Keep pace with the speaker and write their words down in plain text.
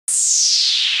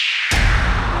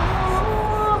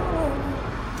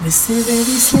13 de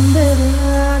diciembre del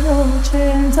año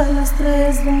 80 a las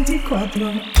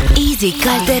 3:24. Easy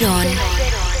Calderón.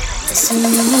 Su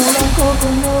niño blanco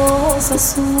con ojos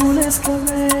azules,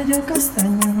 cabello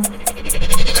castaño.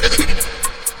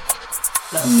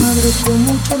 La madre con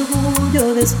mucho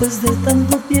orgullo, después de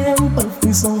tanto tiempo, al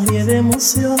fin sonríe de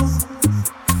emoción.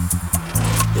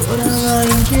 Lloraba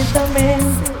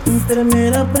inquietamente,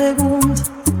 enfermera pregunta,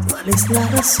 ¿cuál es la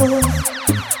razón?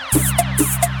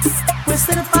 Pues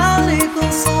ser padre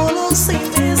con solo 6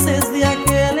 meses de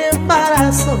aquel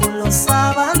embarazo los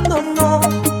abandonó.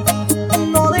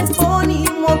 No dejó ni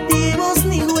motivos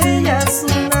ni huellas,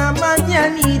 una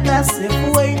mañanita se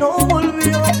fue y no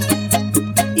volvió.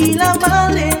 Y la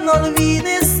madre no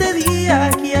olvide ese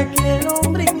día que aquel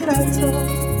hombre ingrato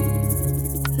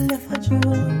le falló.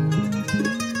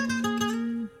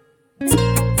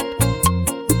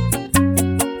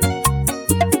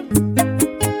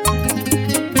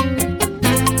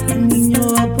 El niño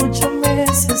a 8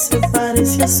 meses se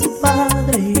parece a su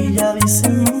padre y ya dice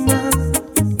mamá.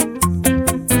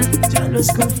 Ya los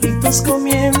conflictos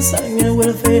comienzan, el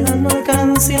welfare no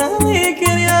alcanza y nadie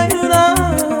quiere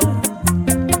ayudar.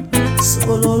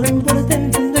 Solo le importa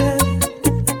entender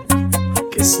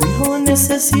que su hijo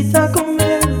necesita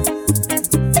comer.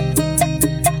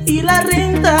 Y la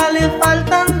renta le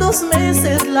faltan 2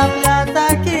 meses, la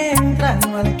plata que entra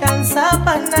no alcanza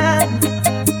para nada.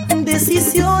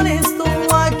 Decisiones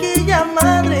tomó aquella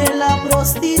madre, la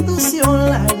prostitución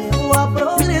la llevó a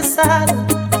progresar.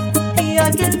 Y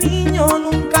aquel niño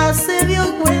nunca se dio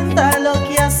cuenta lo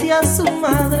que hacía su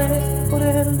madre por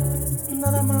él,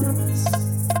 nada más.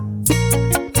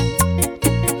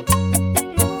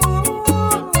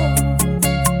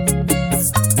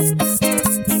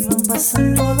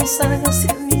 Pasando los años y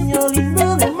el niño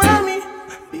lindo de mami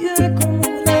vive como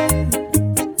un rey,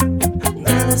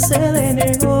 nada se le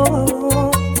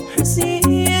negó, sí,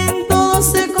 en todo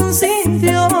se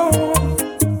consintió.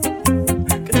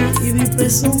 Creído y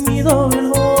presumido el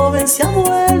joven se ha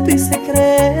vuelto y se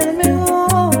cree el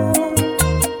mejor.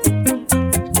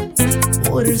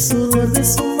 Por el sudor de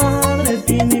su madre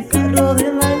tiene carro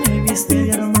del año y viste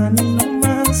de Armani no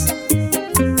más.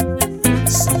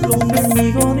 Solo un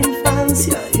amigo de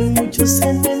infancia y muchos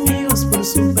enemigos por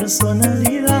su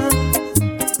personalidad.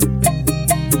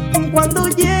 Cuando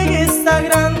llegue esta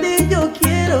grande yo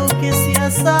quiero que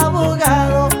seas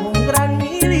abogado, un gran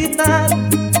militar.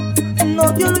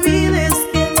 No te olvides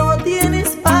que no tienes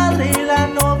padre y la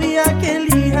novia que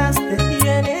elijas te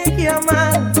tiene que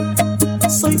amar.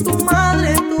 Soy tu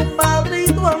madre, tu padre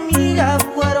y tu amiga,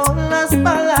 fueron las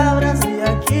palabras de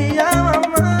aquella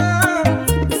mamá.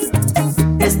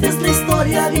 Esta es la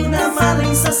historia de una madre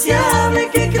insaciable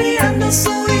que criando a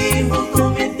su hijo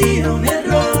cometía un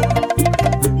error.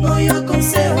 No dio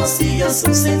consejos, siguió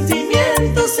sus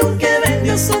sentimientos y aunque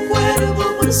vendió su cuerpo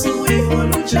por su hijo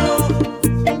luchó.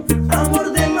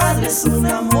 Amor de madre es un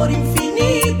amor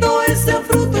infinito, ese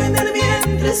fruto en el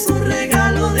vientre es un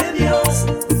regalo de Dios.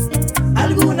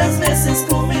 Algunas veces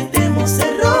cometemos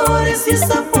errores y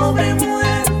esa pobre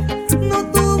mujer no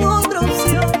tuvo otra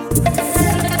opción.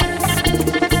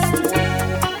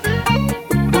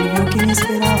 ¿Qué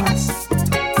esperabas?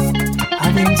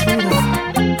 Aventura.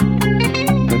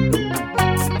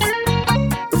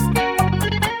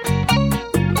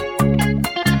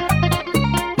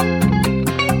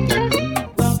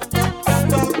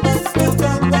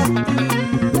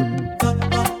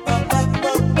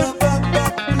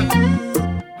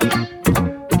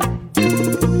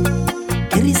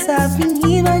 Qué risa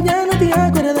fingida, ya no te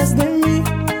acuerdas de mí.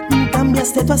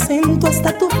 Cambiaste tu acento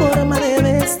hasta tu forma de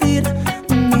vestir.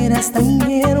 Eras tan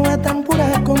ingenua, tan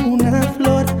pura como una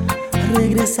flor.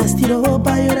 Regresaste a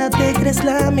Europa y ahora te crees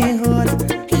la mejor.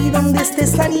 ¿Y dónde está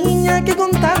esa niña que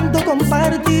con tanto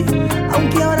compartí?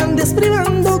 Aunque ahora andes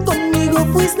privando, conmigo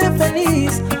fuiste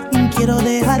feliz. Quiero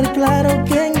dejar claro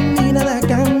que en mí nada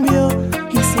cambió.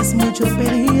 Y si es mucho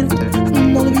pedir,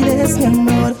 no olvides mi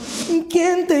amor.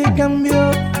 ¿Quién te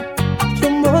cambió?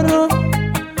 ¿Quién borró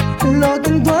lo que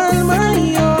en tu alma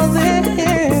yo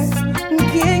dejé?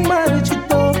 ¿Quién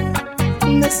marchitó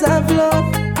de esa flor?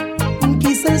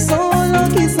 Quizás solo,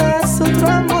 quizás otro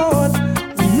amor.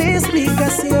 Una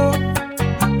explicación,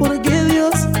 porque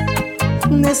Dios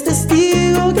es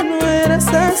testigo que no eras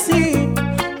así.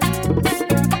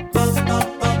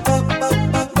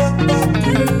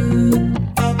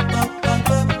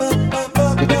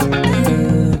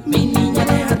 Mi niña,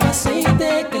 deja tu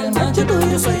aceite, que el macho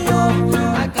tuyo soy yo.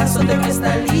 ¿Acaso te crees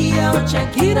Talía o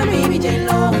Shakira, mi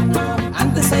Villelo?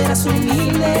 Antes eras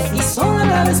humilde y solo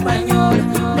hablaba español.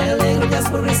 Me alegro que has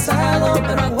progresado,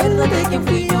 pero acuérdate quién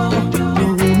fui yo.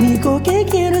 Lo único que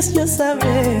quiero es yo saber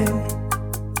saber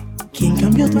quién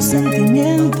cambió tus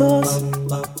sentimientos.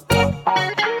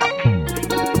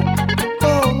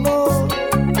 Oh, no.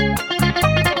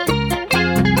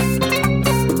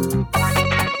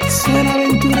 Suena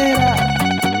aventurera,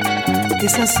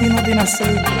 esa sí no tiene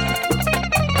aceite.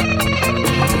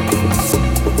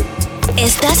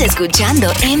 Estás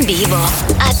escuchando en vivo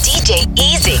a DJ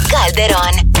Easy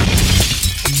Calderón.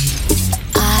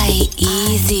 Ay,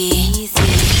 Easy.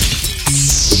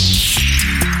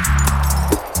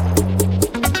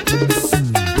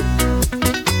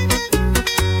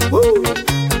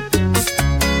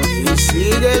 Y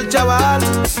sigue el chaval,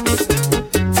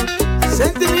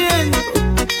 sentimiento.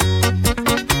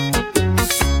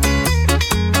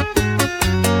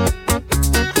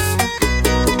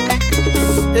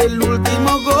 El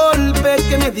último golpe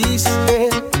que me diste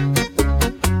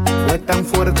fue tan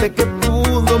fuerte que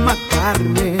pudo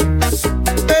matarme.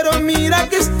 Pero mira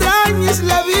que extraña es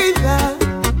la vida,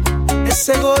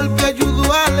 ese golpe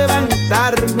ayudó a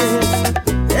levantarme.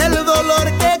 El dolor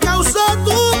que causó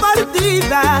tu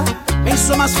partida me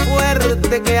hizo más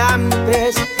fuerte que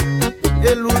antes.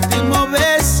 El último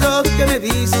beso que me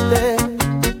diste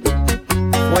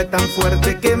fue tan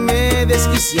fuerte que me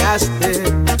desquiciaste.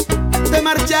 Te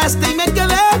marchaste y me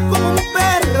quedé como un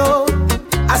perro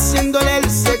haciéndole el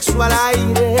sexo al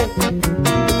aire.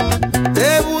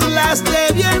 Te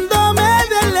burlaste viéndome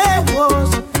de lejos,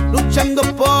 luchando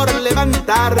por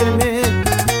levantarme.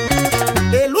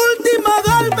 El último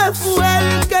golpe fue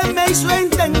el que me hizo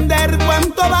entender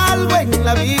cuánto valgo en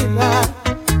la vida.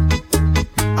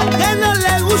 Aunque no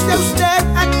le guste a usted,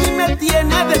 aquí me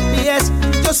tiene de pies.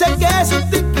 Yo sé que es un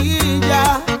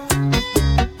tiquilla.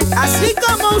 Así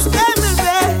como usted me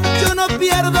ve, yo no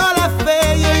pierdo la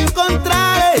fe y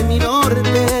encontraré mi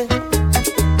norte.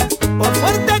 Por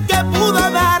fuerte que pudo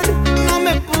dar, no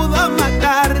me pudo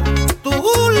matar tu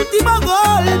último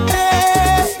golpe.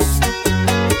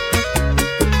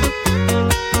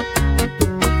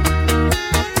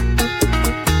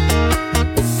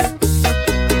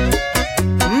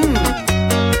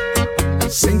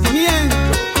 Sentimiento.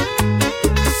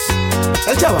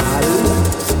 El chaval.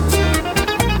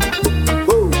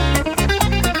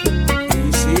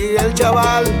 El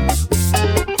chaval,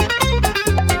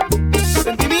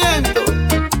 sentimiento.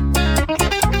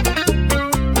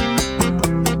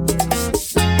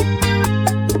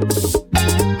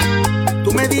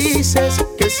 Tú me dices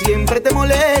que siempre te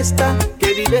molesta,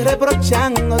 que vives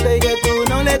reprochándote y que tú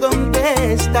no le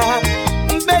contestas.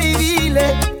 Ve y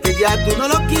dile que ya tú no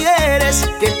lo quieres,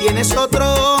 que tienes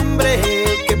otro hombre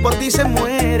que por ti se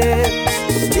muere.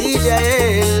 Dile a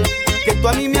él que tú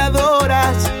a mí me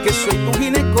adoras, que soy tu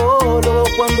ginecólogo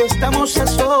cuando estamos a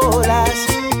solas.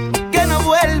 Que no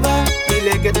vuelva,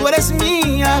 dile que tú eres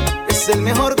mía, es el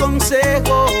mejor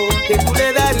consejo que tú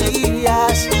le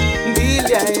darías.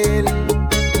 Dile a él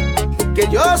que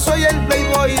yo soy el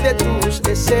playboy de tus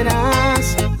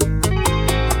escenas,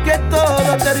 que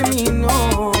todo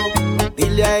terminó.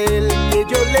 Dile a él que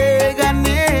yo le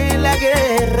gané la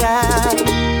guerra.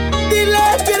 Dile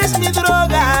que eres mi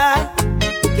droga,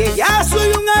 que ya soy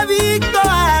un adicto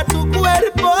a tu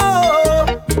cuerpo,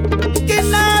 que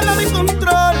nada me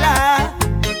controla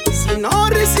si no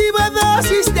recibo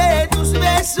dosis de tus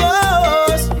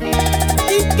besos,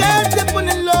 y que te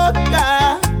pone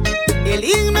loca el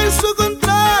inmenso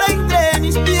control entre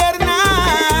mis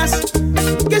piernas,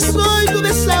 que soy tu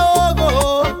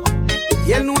desahogo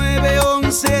y el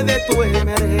 911 de tu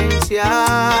emergencia.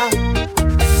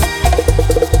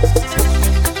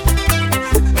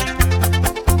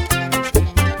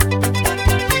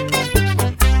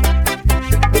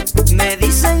 Me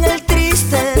dicen el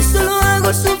triste, solo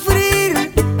hago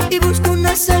sufrir y busco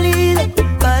una salida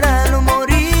para no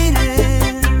morir.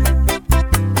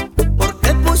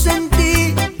 Porque puse en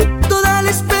ti toda la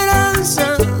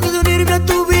esperanza de unirme a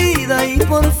tu vida y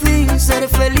por fin ser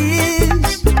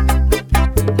feliz.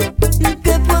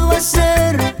 ¿Qué puedo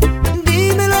hacer?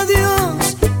 Dímelo a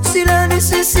Dios, si la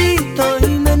necesito y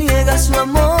me niega su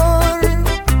amor.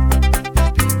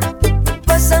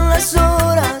 Pasan las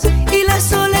horas y la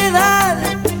soledad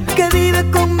que vive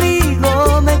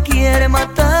conmigo me quiere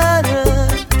matar.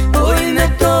 Hoy me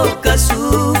toca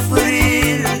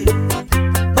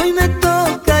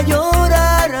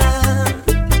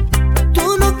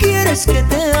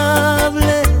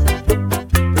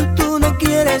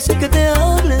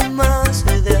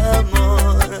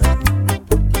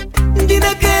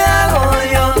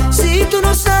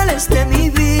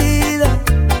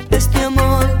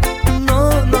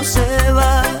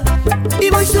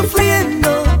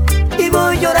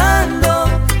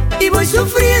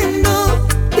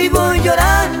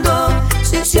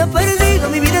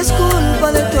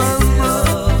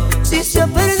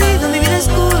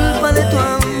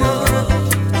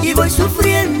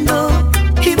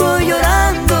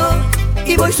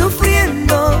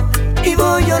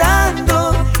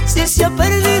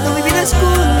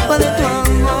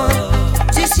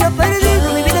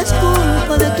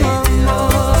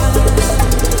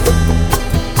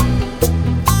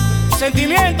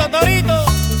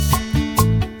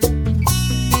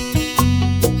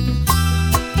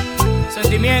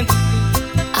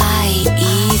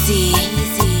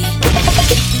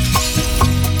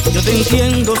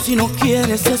entiendo si no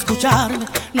quieres escucharme,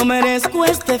 no merezco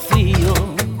este frío.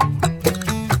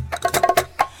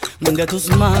 De tus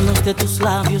manos, de tus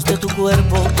labios, de tu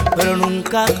cuerpo, pero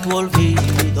nunca tu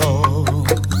olvido.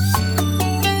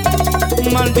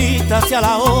 Maldita sea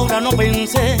la hora, no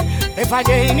pensé, te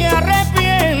fallé y me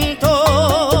arrepiento.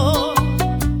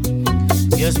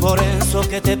 Y es por eso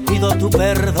que te pido tu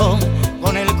perdón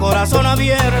con el corazón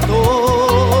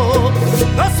abierto.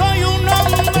 No soy un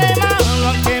hombre malo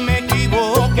aunque me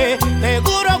equivoque, te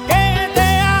juro que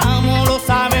te amo, lo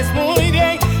sabes muy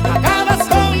bien. Acabas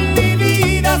con mi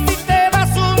vida si te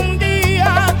vas un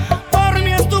día por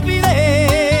mi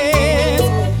estupidez.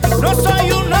 No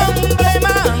soy un hombre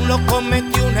malo,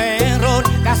 cometí un error,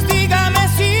 castígame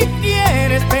si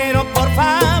quieres, pero por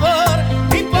favor,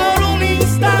 ni por un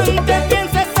instante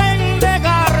pienses en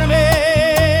dejarme.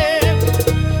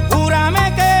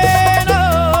 Júrame que no.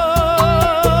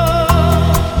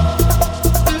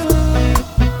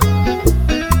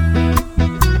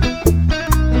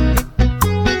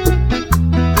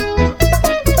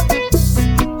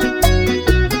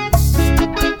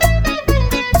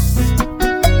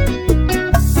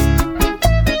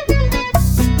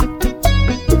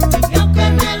 Y aunque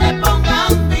me le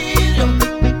pongan vidrio,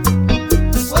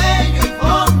 cuello y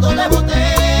fondo de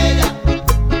botella,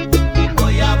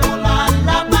 voy a volar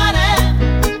la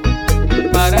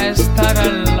pared. Para estar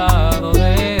al lado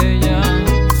de ella.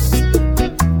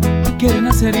 Quieren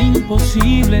hacer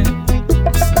imposible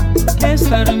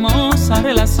esta hermosa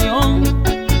relación,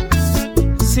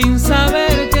 sin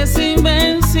saber que es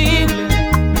invencible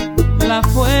la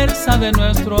fuerza de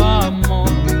nuestro amor.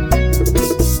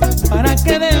 Para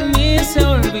que de mí se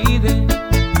olvide,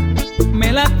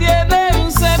 me la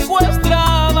tienen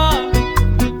secuestrada,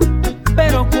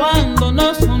 pero cuando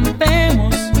nos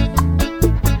juntemos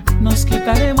nos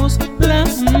quitaremos la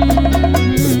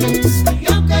Y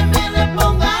aunque me le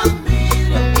pongan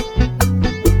vidrio,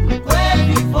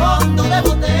 cuello y fondo de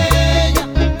botella,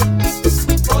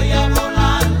 voy a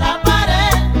volar la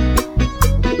pared.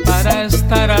 para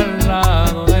estar al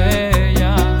lado de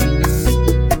ella.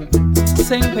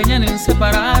 Se empeñan en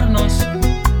separarnos,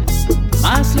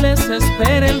 más les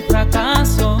espera el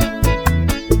fracaso,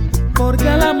 porque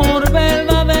al amor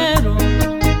verdadero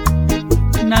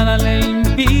nada le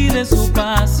impide su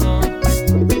paso.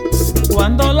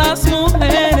 Cuando las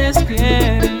mujeres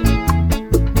quieren,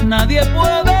 nadie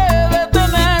puede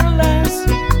detenerlas,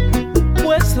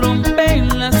 pues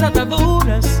rompen las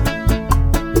ataduras,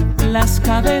 las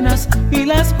cadenas y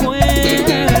las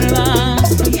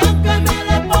cuerdas. Y aunque me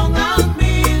le pongan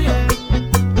vidrio,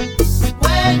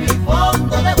 cuello y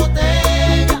fondo de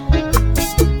botella,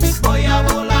 voy a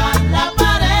volar la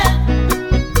pared.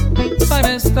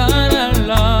 Para estar al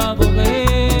lado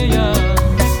de ella.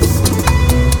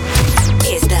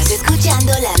 Estás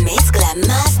escuchando la mezcla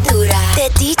más dura de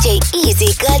DJ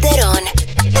EASY Calderon.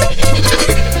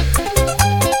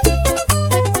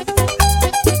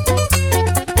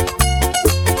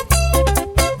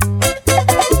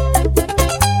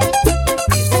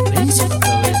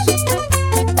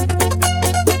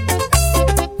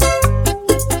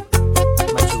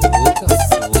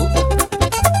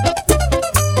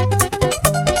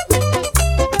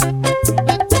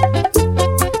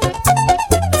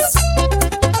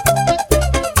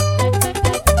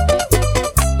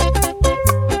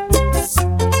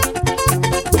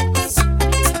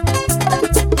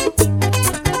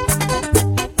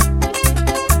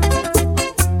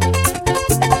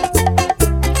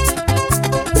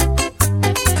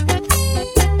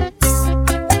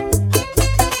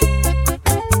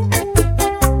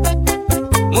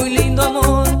 Muy lindo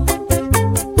amor,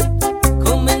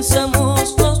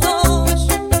 comenzamos los dos.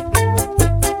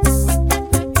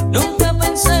 Nunca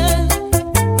pensé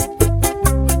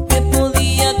que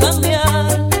podía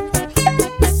cambiar,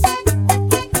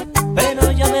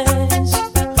 pero ya ves,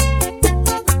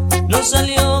 no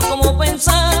salió como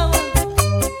pensaba,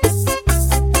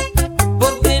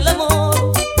 porque el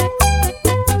amor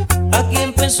aquí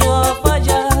empezó a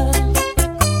fallar.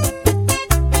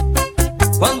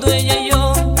 Cuando ella y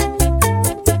yo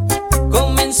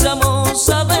comenzamos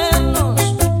a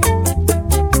vernos,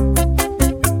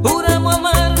 juramos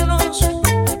amarnos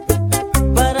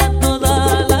para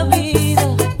toda la vida,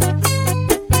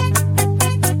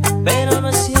 pero no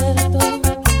es cierto,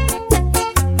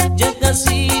 ya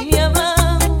casi ni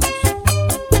hablamos.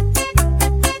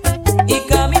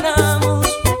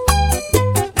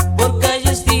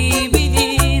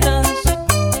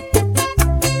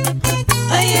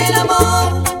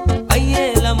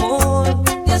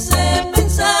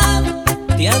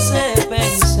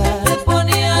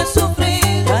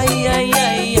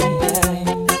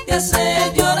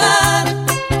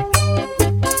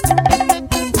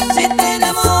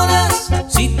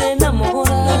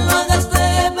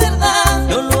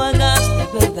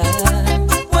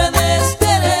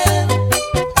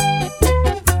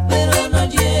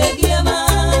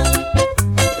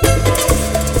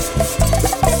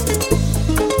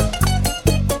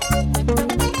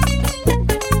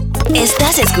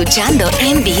 Estás escuchando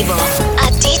en vivo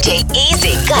a DJ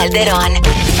Easy Calderón.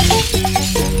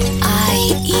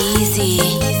 Ay, Easy.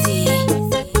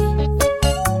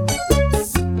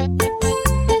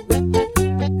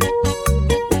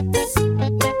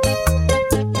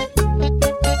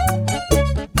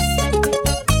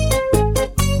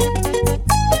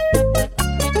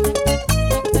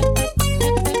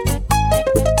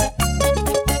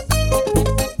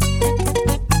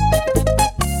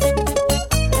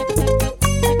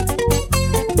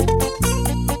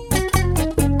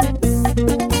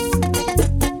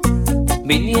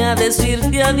 Vine a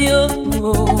decirte adiós,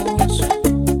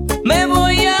 me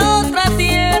voy a otra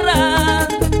tierra,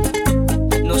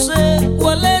 no sé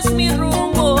cuál es mi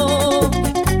rumbo,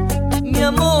 mi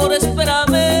amor,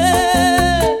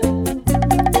 espérame,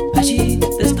 allí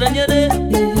te extrañaré,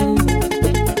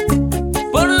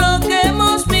 por lo que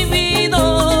hemos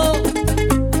vivido,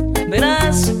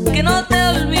 verás que no te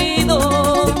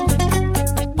olvido,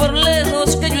 por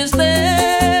lejos que yo esté.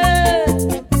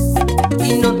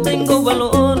 Tengo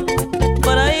valor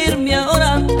para irme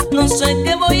ahora, no sé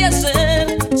qué voy a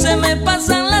hacer, se me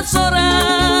pasan las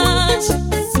horas,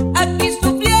 aquí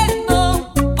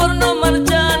sufriendo por no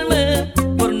marcharme,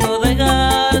 por no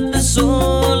dejarte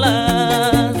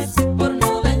sola, por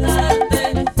no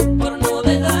dejarte, por no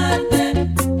dejarte,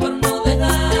 por no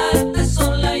dejarte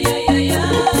sola, ay, ay,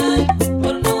 ay,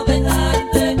 por no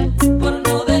dejarte, por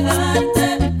no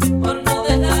dejarte, por no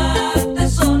dejarte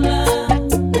sola.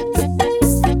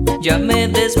 Ya me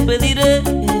despediré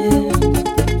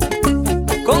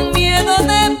con miedo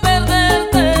de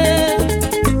perderte.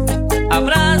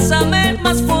 Abrázame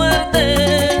más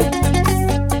fuerte,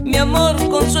 mi amor,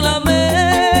 consúlame.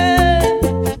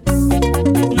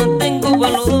 No tengo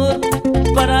valor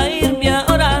para irme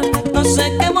ahora, no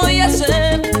sé qué voy a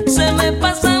hacer, se me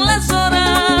pasan las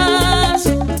horas,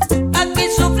 aquí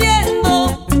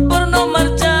sufriendo por no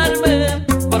marcharme,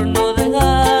 por no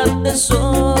dejarte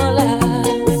sola.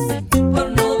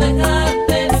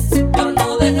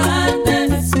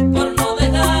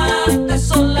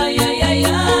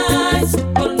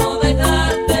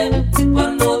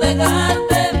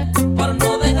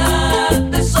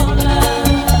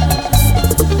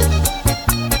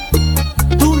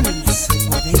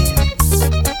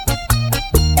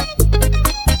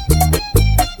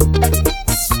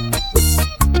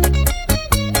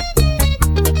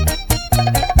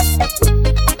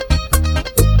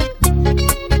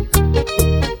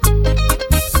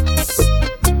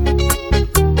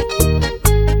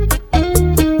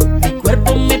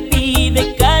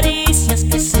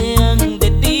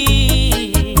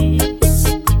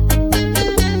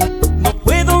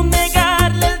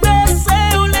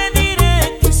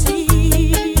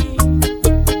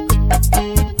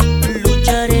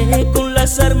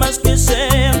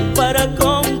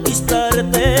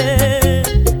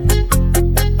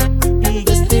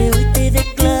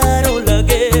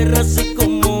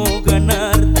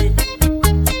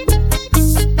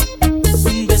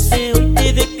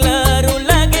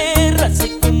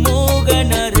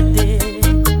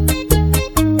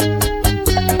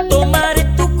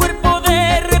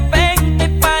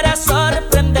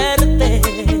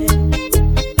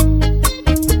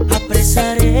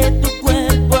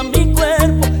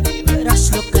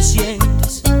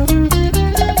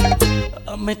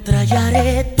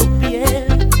 Ametrallaré tu piel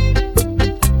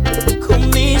con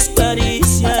mis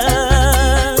caricias,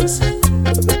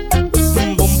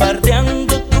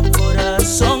 bombardeando tu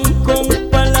corazón con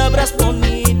palabras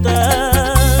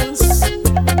bonitas.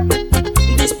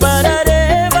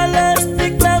 Dispararé balas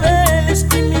de claveles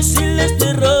y misiles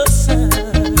de rosas.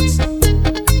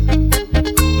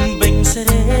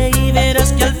 Venceré y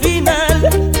verás que al final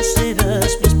tú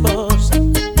serás mi esposa.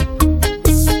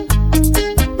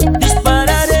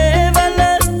 Dispararé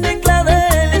balas de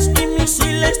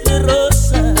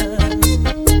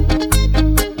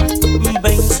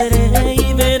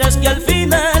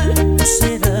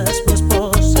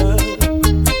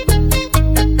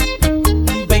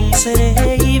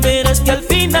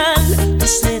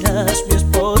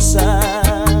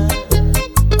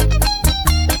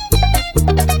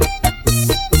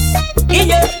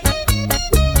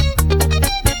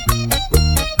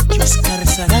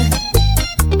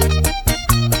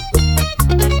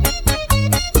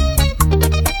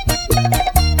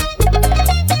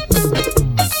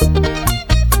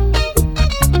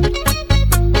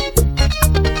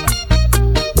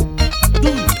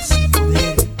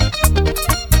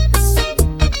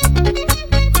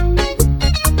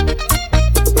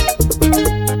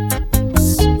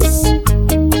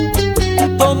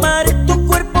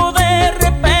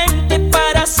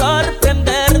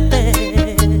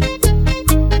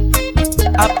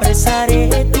Apresaré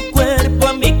tu cuerpo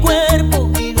a mi cuerpo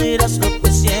y verás lo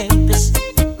que sientes.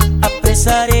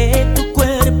 Apresaré tu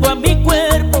cuerpo a mi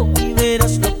cuerpo y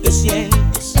verás lo que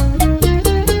sientes.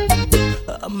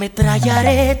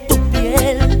 Ametrallaré tu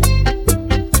piel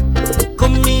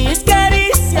con mis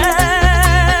caricias,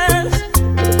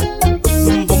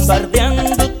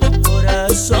 bombardeando tu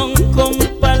corazón con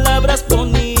palabras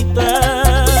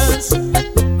bonitas.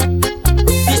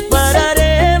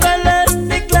 Dispararé balas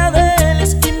de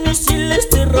claveles y misiles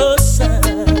de rosas.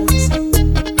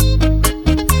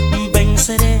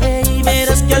 Venceré y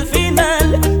verás que al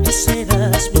final tú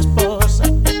serás mi esposa.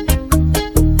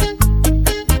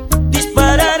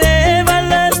 Dispararé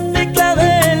balas de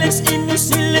claveles y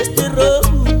misiles de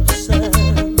rosas.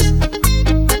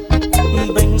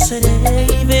 Venceré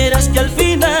y verás que al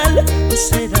final tú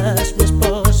serás mi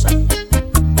esposa.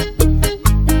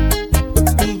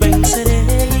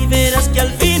 Venceré y verás que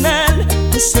al final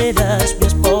tú serás mi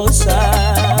esposa.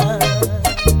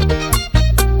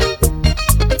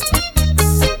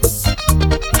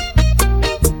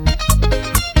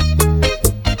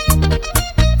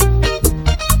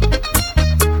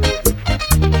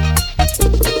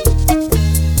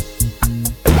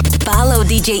 Follow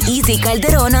DJ Easy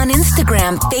Calderon on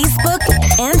Instagram, Facebook,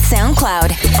 and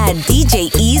SoundCloud at DJ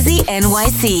Easy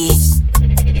NYC.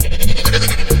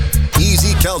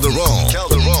 Easy Calderon.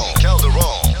 Calderon.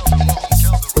 Calderon.